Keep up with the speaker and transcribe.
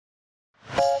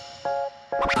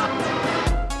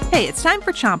Hey, it's time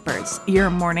for Chompers, your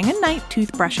morning and night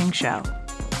toothbrushing show.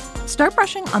 Start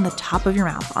brushing on the top of your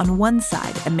mouth on one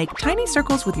side and make tiny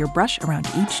circles with your brush around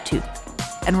each tooth.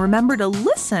 And remember to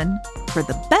listen for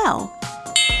the bell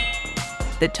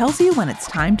that tells you when it's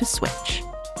time to switch.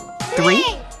 3,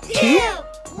 2,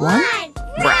 1,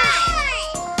 brush.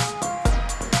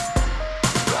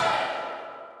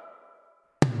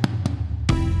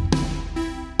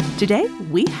 Today,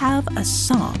 we have a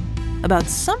song about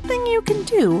something you can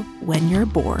do when you're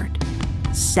bored.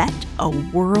 Set a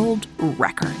world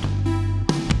record.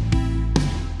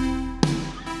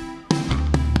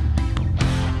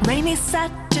 Rainy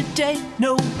Saturday,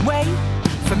 no way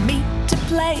for me to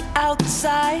play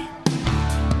outside.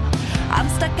 I'm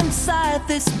stuck inside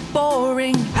this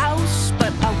boring house,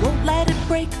 but I won't let it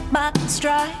break my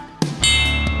stride.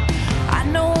 I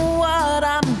know what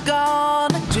I'm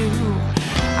gonna do.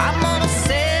 I'm gonna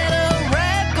set a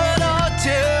record or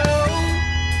two.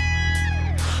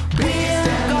 We're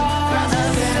gonna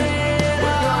set a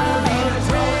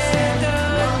record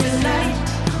tonight.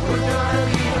 We're gonna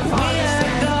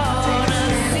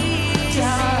see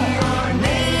our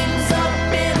names up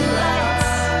in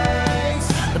lights.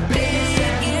 The biggest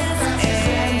and the baddest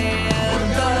and we're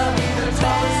gonna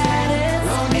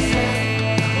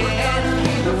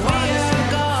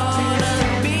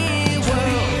be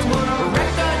world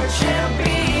record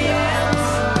champions.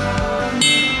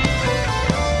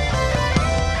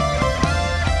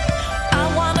 I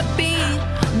wanna be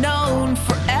known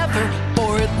forever,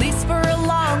 or at least for a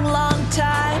long, long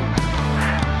time.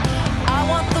 I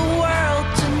want the world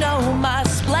to know my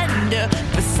splendor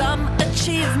for some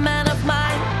achievement of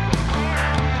mine.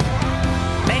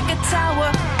 Make a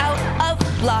tower out of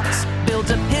blocks, build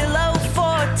a pillow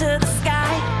fort to the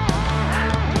sky.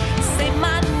 Say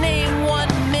my name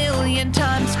 1,000,000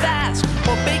 times fast,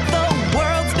 or bake the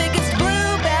world's biggest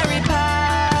blueberry pie.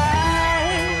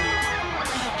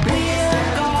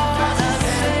 We're gonna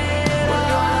set a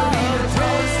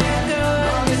record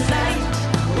tonight.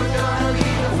 We're gonna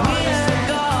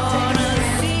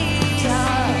see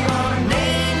our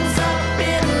names up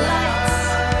in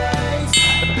lights.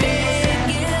 The biggest and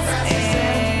the baddest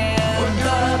and we're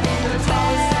gonna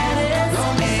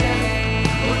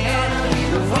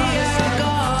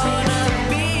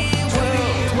be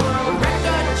world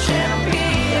record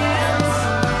champions.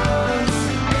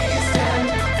 Biggest and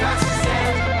fastest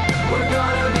and we're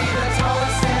gonna be the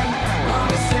tallest and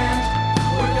longest and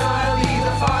we're gonna be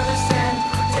the farthest and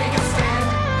take a stand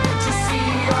to see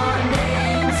our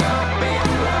names up in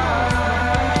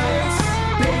lights.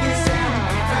 Biggest and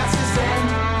fastest and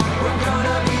we're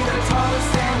gonna be the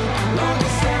tallest and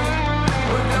longest and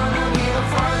we're gonna be the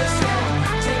farthest and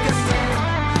take a stand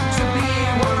to be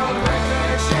world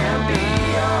record champions.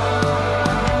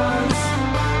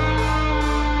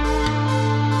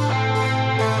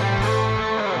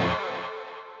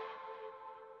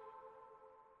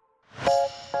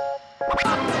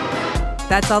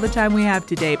 That's all the time we have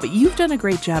today, but you've done a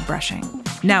great job brushing.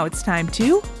 Now it's time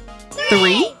to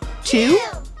 3, 2,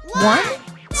 1,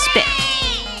 spit.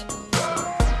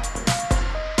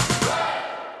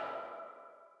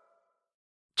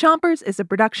 Chompers is a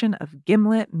production of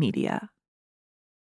Gimlet Media.